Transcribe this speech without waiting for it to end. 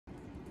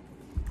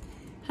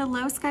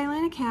Hello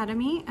Skyline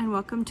Academy and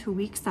welcome to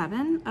week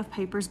 7 of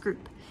Piper's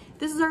group.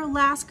 This is our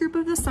last group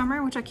of the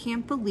summer, which I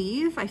can't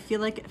believe. I feel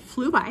like it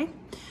flew by.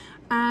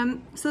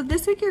 So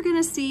this week you're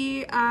gonna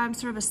see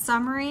sort of a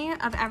summary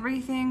of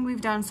everything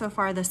we've done so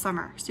far this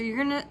summer. So you're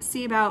gonna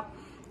see about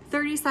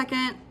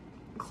 30-second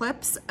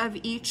clips of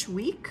each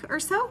week or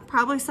so,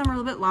 probably some are a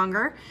little bit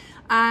longer.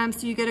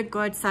 So you get a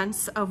good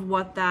sense of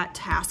what that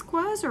task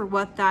was or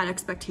what that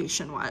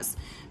expectation was.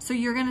 So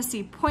you're gonna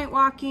see point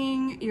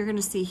walking, you're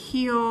gonna see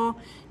heel,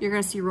 you're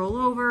gonna see roll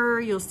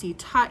over, you'll see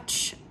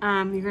touch,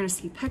 you're gonna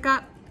see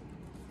pickup.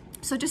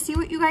 So just see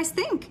what you guys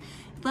think.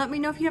 Let me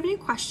know if you have any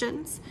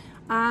questions.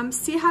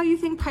 See how you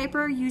think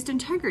Piper used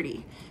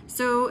integrity.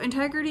 So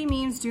integrity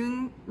means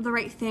doing the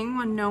right thing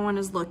when no one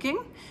is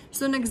looking.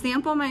 So an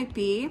example might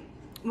be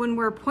when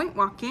we're point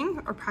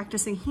walking or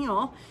practicing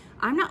heel,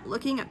 I'm not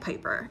looking at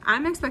Piper.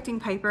 I'm expecting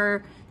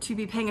Piper to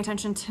be paying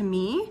attention to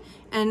me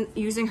and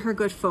using her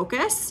good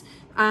focus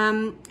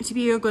to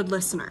be a good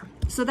listener.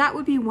 So that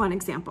would be one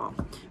example.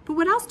 But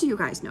what else do you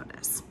guys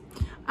notice?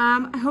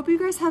 I hope you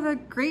guys have a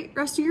great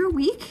rest of your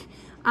week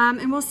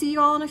and we'll see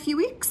you all in a few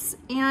weeks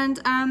and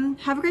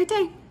have a great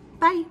day.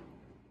 Bye.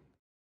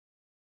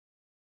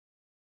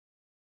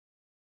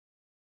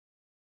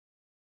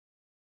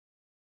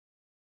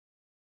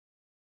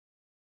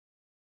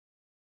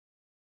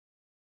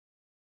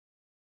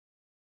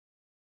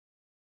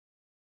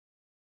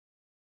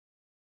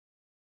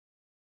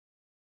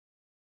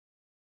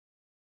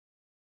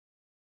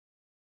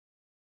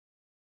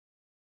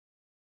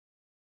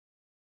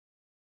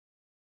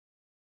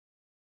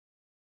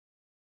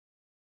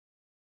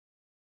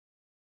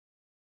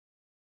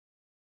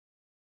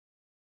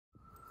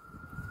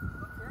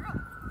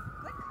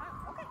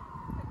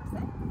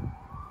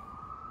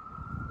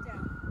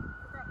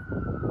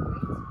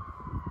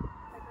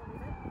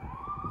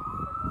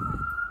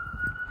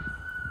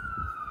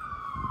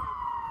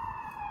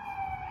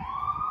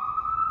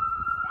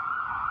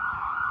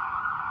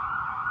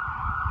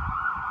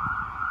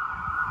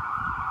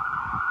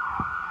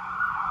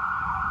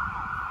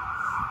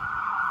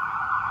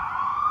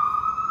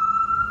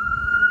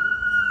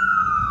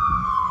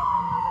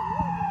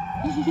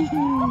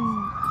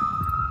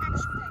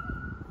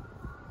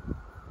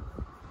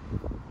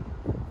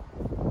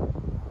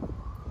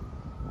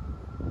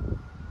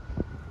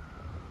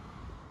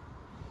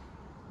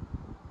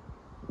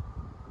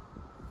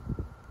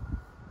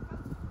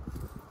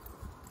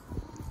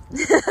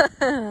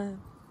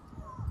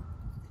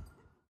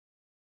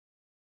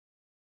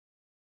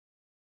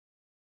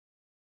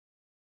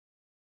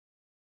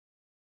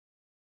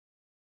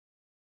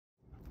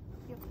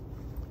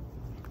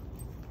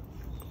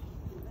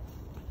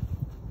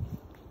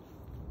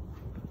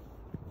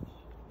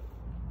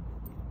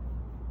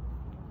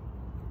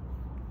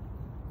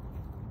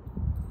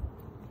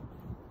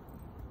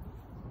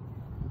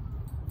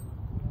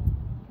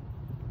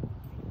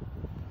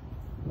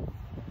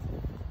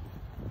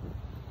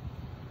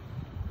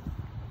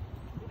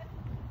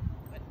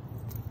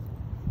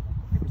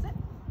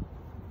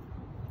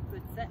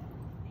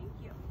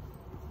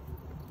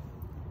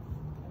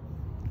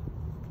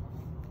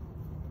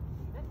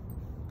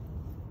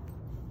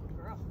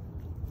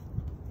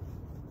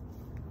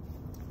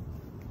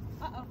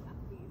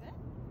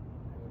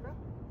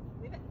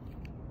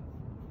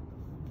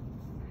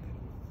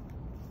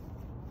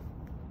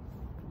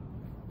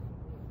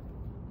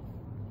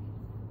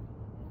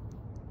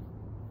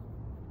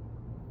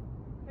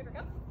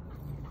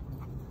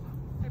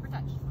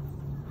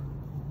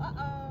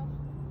 Uh-oh.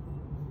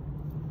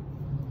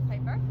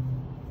 Piper?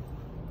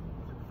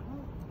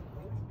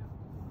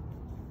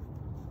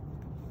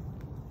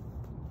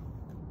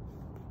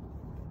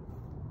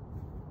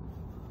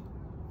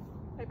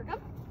 Piper, come.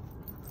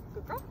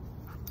 Good girl.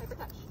 Piper,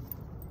 touch.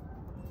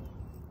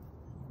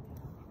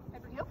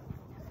 Piper, heel.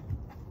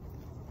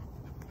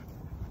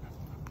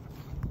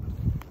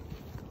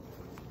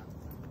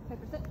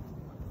 Piper, sit.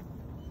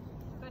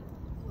 Good.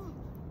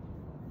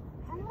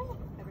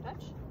 Piper,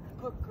 touch.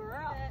 Good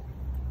girl.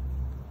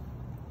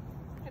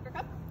 Piper,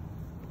 come.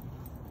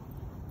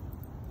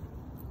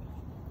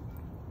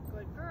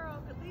 Good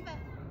girl. Good, leave it.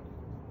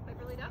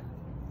 Piper, lay down.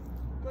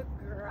 Good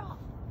girl.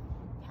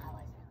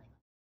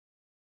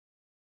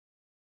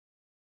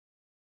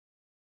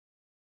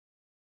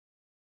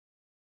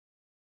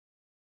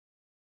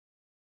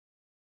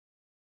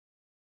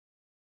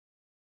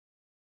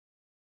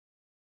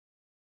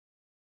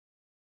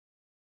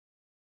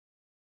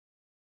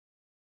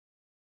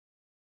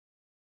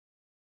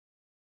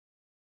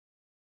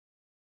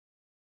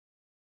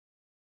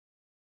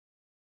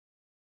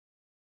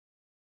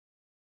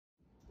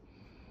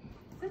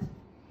 Sit.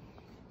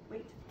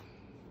 Wait.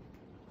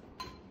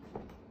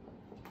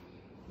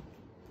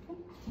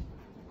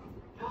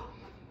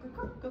 Good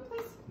girl. Good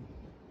place.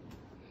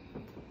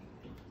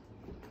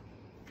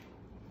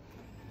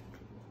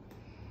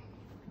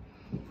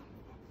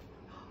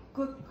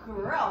 Good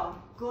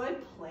girl. Good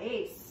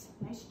place.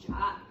 Nice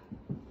job.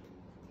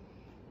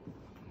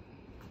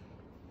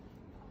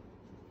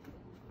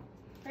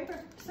 Piper,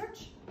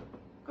 search.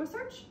 Go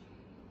search.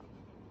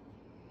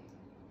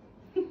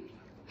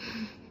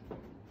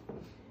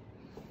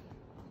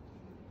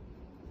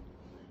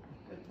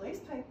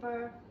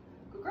 Piper.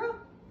 Good girl.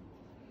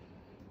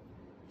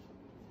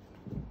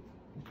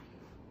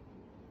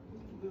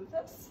 Move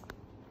this.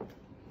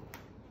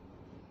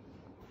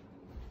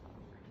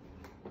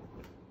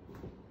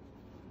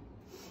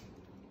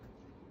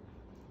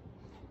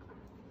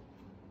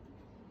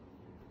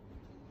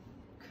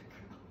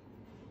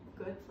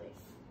 Good place.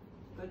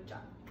 Good job.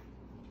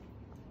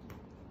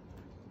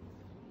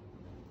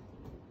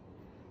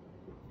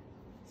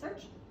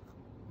 Search.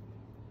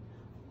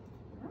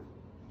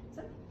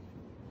 Sit.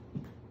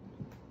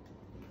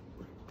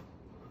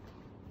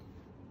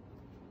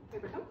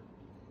 Paper come.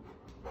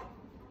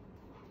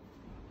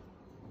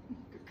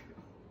 Good girl.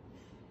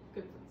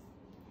 Good place.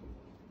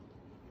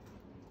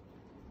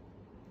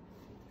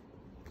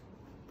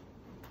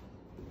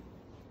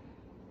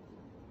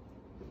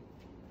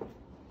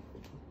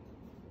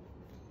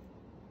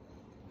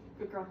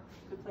 Good girl.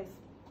 Good place.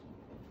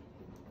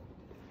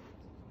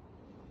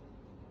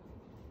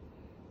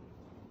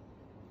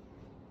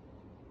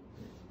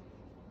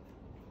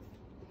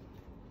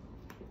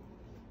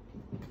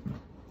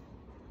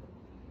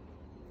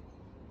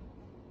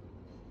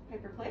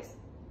 Paper place.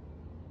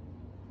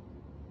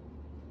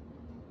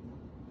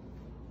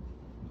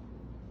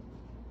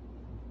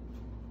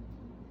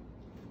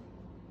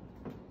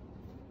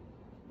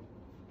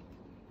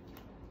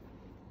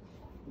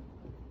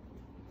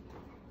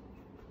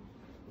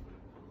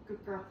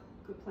 Good girl.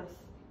 Good place.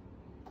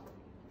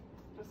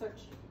 Go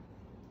search.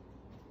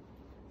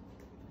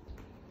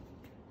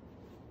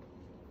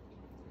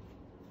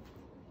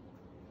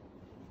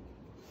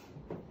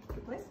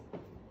 Good place.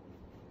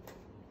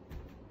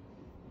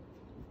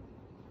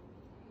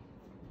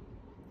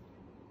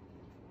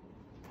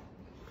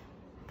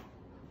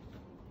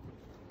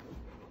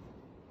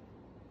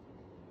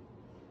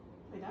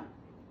 Lay down.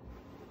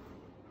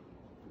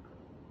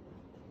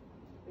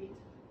 Wait.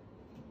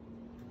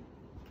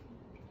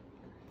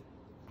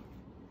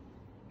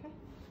 Okay.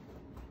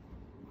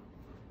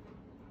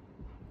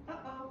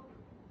 Uh-oh.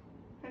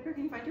 Piper,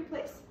 can you find your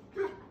place?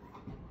 Can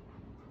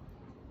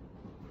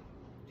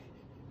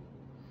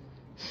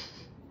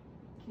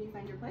you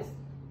find your place?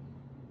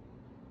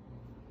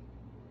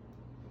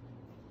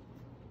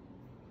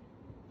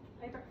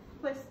 Piper,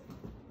 place.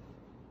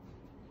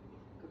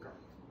 Good girl.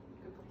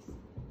 Good place.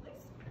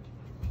 Place.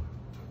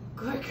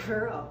 Good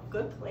girl.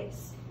 Good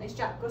place. Nice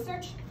job. Go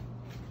search.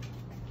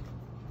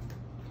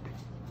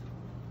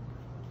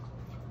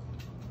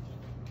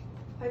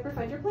 Piper,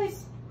 find your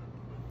place.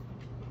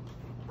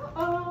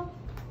 Uh-oh.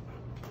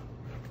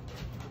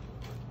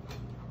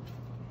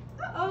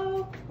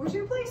 Uh-oh. Where's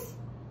your place?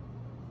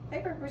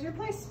 Piper, where's your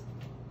place?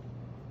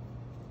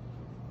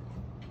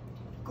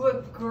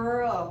 Good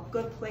girl.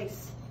 Good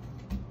place.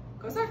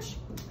 Go search.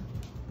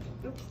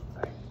 Oops,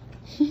 sorry.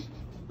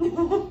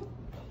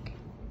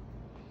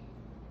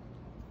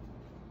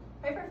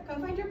 Piper,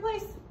 come find your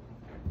place.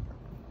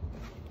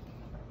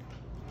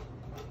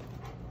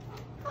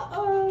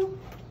 Uh-oh.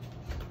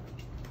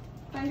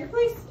 Find your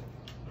place.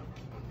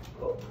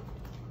 Oh.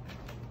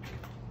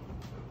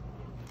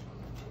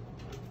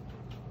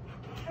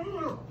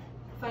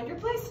 Find your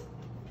place.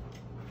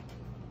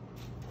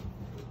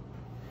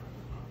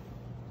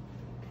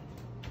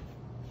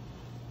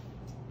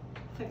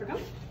 Piper,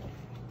 come.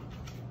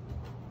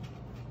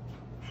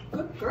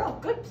 Good girl,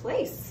 good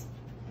place.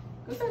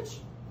 Go search.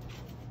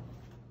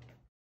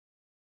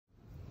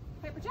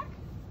 Piper, check.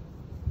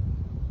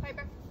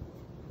 Piper.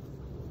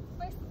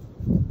 Place.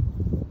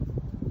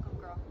 Good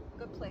girl,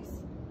 good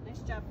place. Nice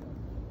job.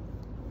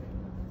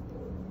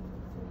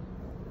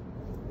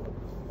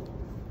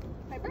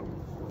 Piper.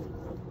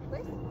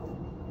 Place.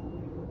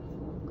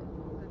 Good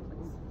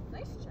place.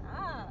 Nice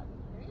job.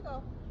 There you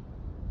go.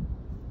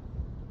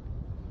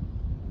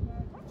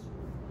 Touch.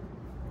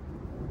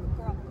 Good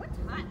girl. Good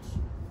touch.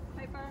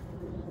 Piper.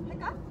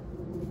 Pick up.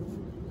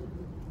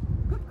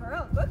 Good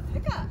girl. Good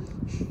pick up.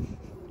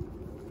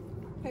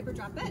 Piper,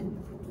 drop it.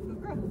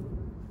 Good girl.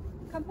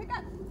 Come pick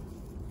up.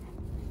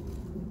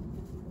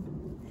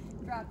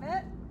 Drop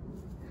it.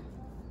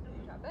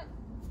 Drop it.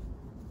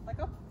 Let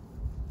go.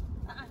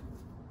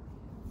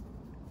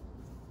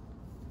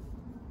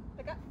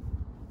 Pick up.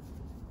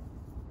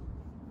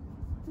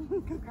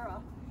 Good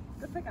girl.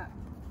 Good pick up.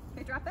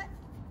 Okay, drop it.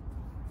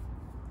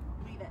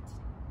 Leave it.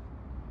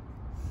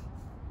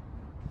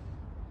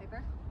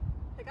 Piper,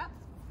 pick up.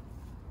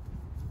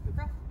 Good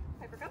girl.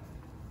 Piper, come.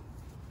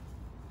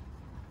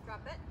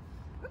 Drop it.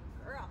 Good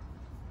girl.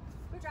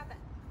 Go drop it.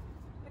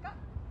 Pick up.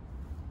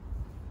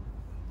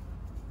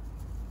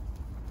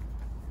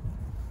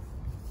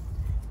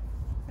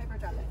 Piper,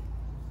 drop it.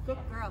 Good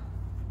girl.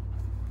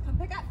 Come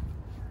pick up.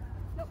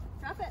 Nope,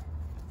 drop it.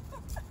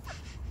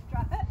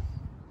 Drop it.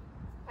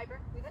 Piper,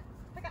 leave it.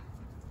 Pick up.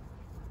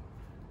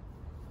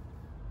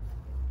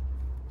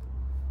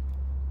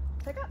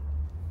 Pick up.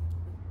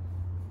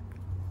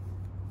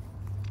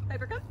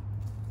 Piper, come.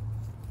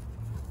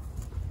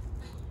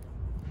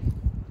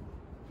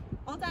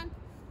 All done.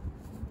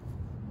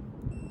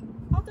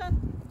 All done.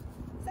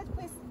 Sit,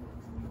 please.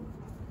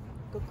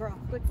 Good girl.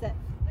 Good sit.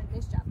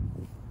 Nice job.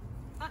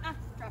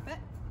 Drop it.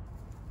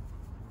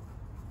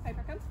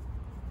 Piper, come.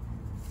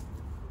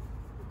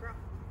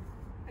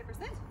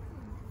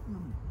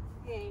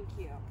 Thank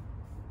you.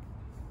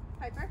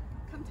 Piper,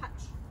 come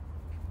touch.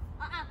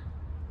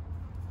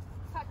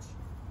 Touch.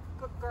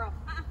 Good girl.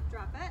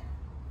 Drop it.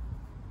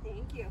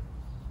 Thank you.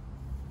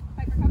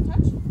 Piper, come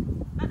touch.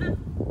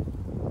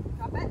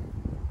 Drop it.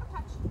 Come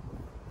touch.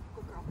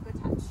 Good girl. Good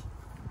touch.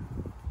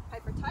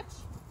 Piper, touch.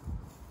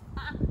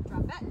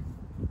 Drop it.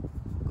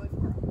 Good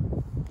girl.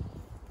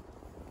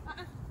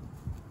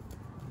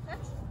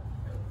 Touch.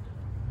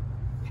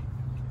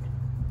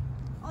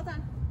 All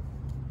done.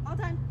 All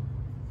done.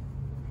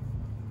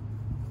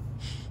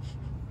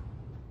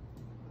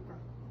 Good girl.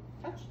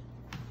 Touch.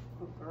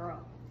 Good girl.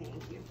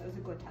 Thank you. That was a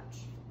good touch.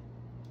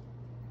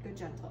 Good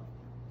gentle.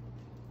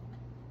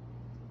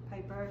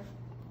 Piper,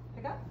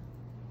 pick up.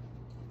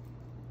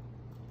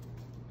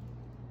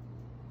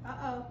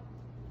 Uh-oh.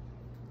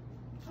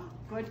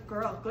 Good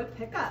girl. Good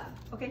pickup.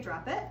 Okay,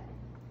 drop it.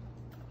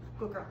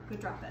 Good girl. Good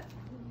drop it.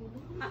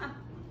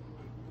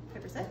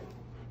 Piper, sit.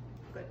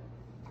 Good.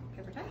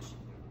 Piper, touch.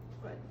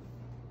 Good.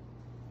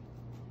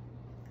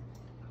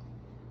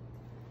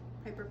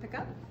 Piper, pick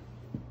up.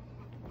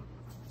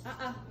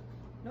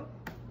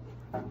 Nope.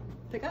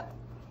 Pick up.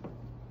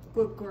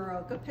 Good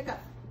girl. Good pick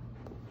up.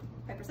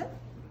 Piper, sit.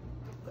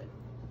 Good.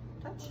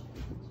 Touch.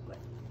 Good.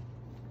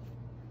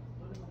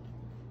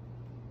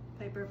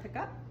 Piper, pick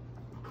up.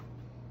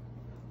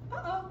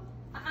 Uh-oh.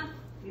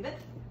 Leave it.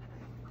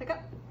 Pick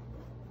up.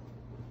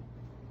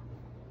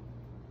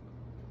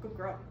 Good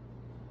girl.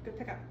 Good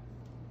pick up.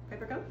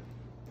 Piper, go.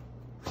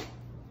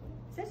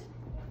 Sit.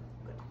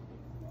 Good.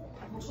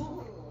 Touch.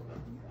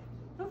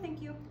 No,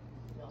 thank you.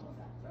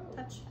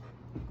 Touch.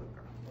 Good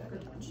girl.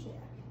 Good touch.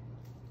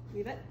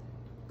 Leave it.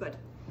 Good.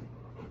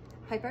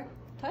 Piper,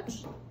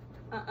 touch.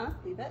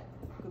 Leave it.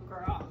 Good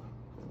girl.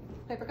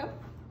 Piper, go.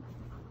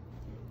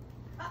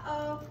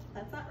 Uh-oh.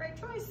 That's not the right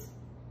choice.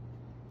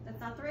 That's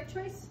not the right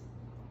choice.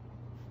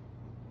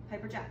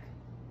 Piper, Jack.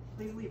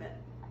 Please leave it.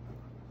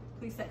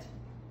 Please sit.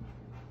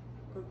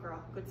 Good girl.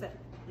 Good sit.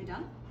 Lay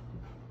down.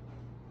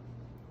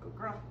 Good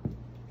girl.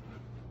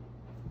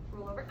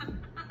 Roll over.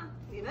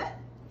 Leave it.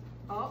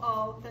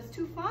 Uh-oh. That's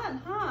too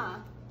fun, huh?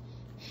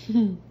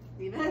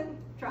 Leave it.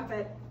 Drop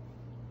it.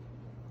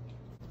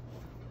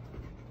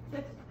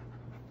 Sit.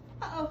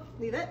 Uh-oh.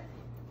 Leave it.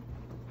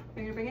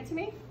 You're gonna bring it to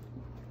me?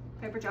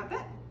 Piper, drop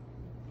it.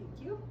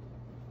 Thank you.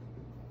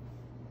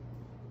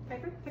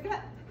 Piper, pick it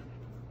up.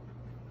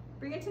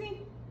 Bring it to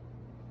me.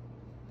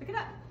 Pick it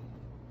up.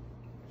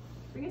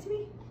 Bring it to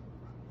me.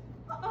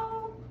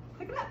 Uh-oh.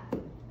 Pick it up.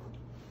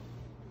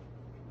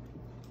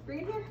 Bring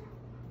it here.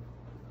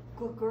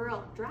 Good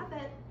girl. Drop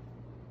it.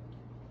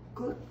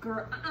 Good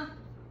girl.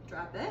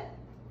 Drop it.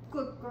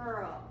 Good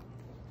girl.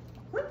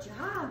 Good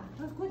job.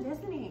 That was good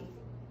listening.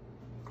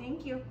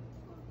 Thank you.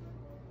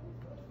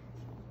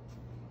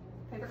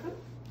 Piper, come.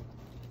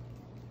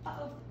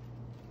 Uh-oh.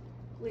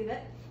 Leave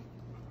it.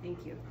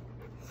 Thank you.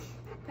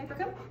 Piper,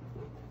 come.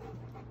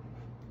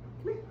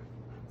 Come here.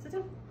 Sit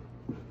down.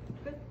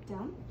 Good.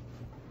 Down.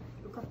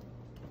 Good girl.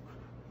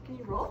 Can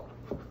you roll?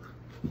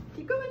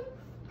 Keep going.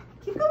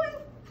 Keep going.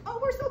 Oh,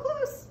 we're so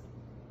close.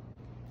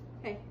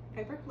 Hey,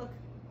 Piper, look.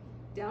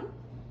 Down.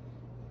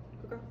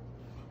 Good girl.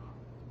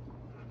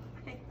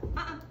 Hey,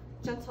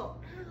 gentle.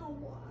 Ow.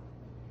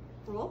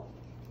 Roll.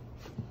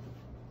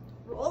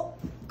 Roll.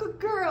 Good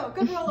girl.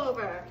 Good roll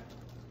over.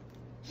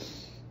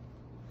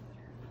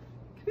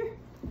 Come here.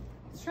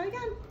 Let's try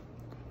again.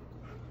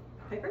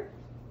 Piper.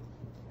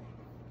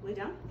 Lay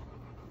down.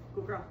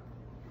 Good girl.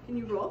 Can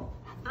you roll?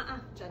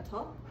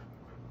 Gentle.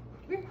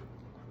 Come here.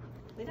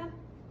 Lay down.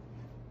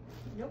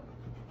 Nope.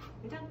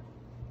 Lay down.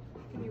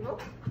 Can you roll?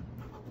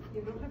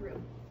 You don't have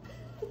room.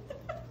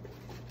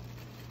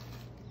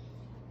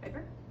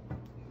 Piper.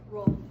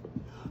 Roll.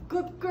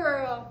 Good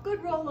girl.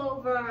 Good roll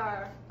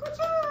over. Good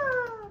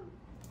job.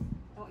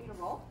 I want you to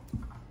roll.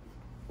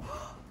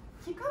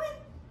 Keep going.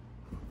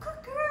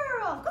 Good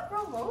girl. Good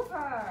roll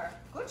over.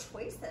 Good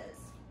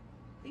choices.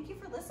 Thank you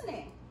for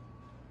listening.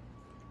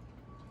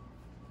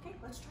 Okay,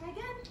 let's try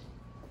again.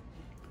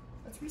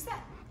 Let's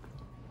reset.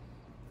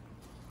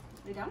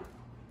 Lay down.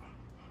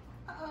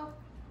 Uh-oh.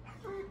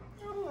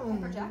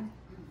 Piper, Jack.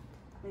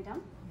 Lay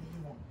down.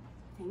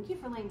 Thank you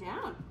for laying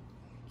down.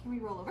 Can we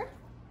roll over?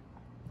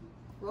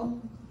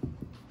 Roll.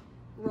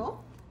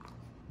 Roll.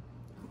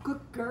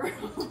 Good girl.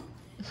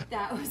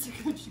 That was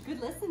good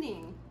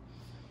listening.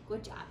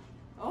 Good job.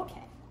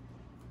 Okay.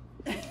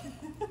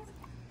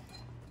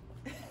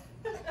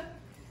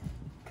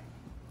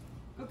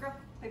 Good girl.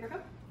 Piper, go.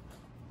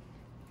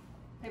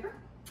 Piper.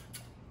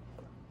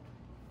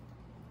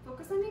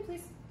 Focus on me,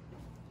 please.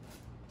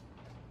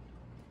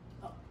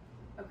 Oh,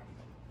 okay.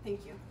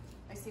 Thank you.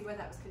 I see why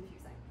that was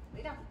confusing.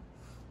 Lay down.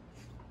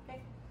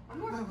 Okay. One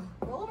more.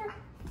 Roll over.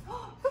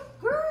 Oh, good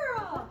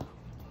girl.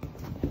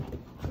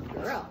 Good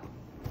girl.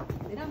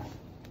 Lay down.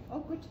 Oh,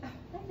 good job.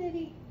 Hi,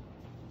 baby.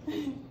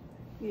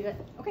 Need it.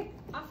 Okay.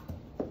 Off.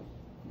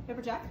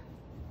 Piper, Jack.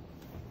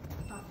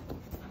 Off.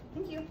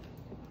 Thank you.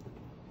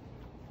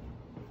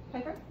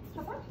 Piper,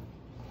 hop on.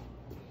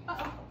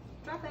 Uh-oh.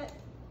 Drop it.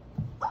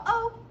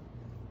 Uh-oh.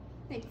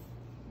 Thanks.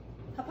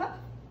 Hop up.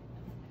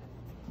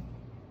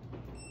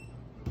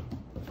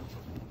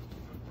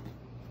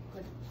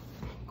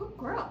 Good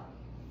girl.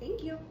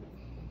 Thank you.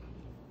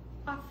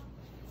 Off.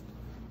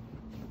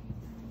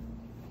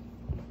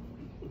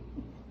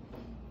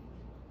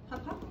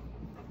 Hop, hop.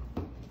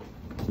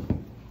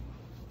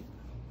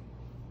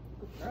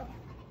 Good girl.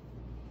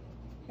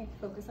 Okay,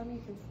 focus on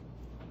me, please.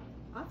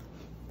 Off.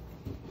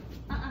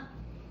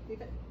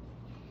 Leave it.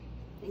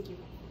 Thank you.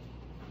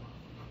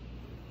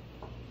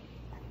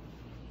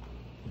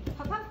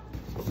 Hop, hop.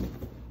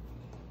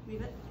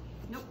 Leave it.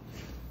 Nope.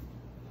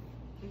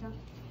 Lay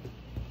down.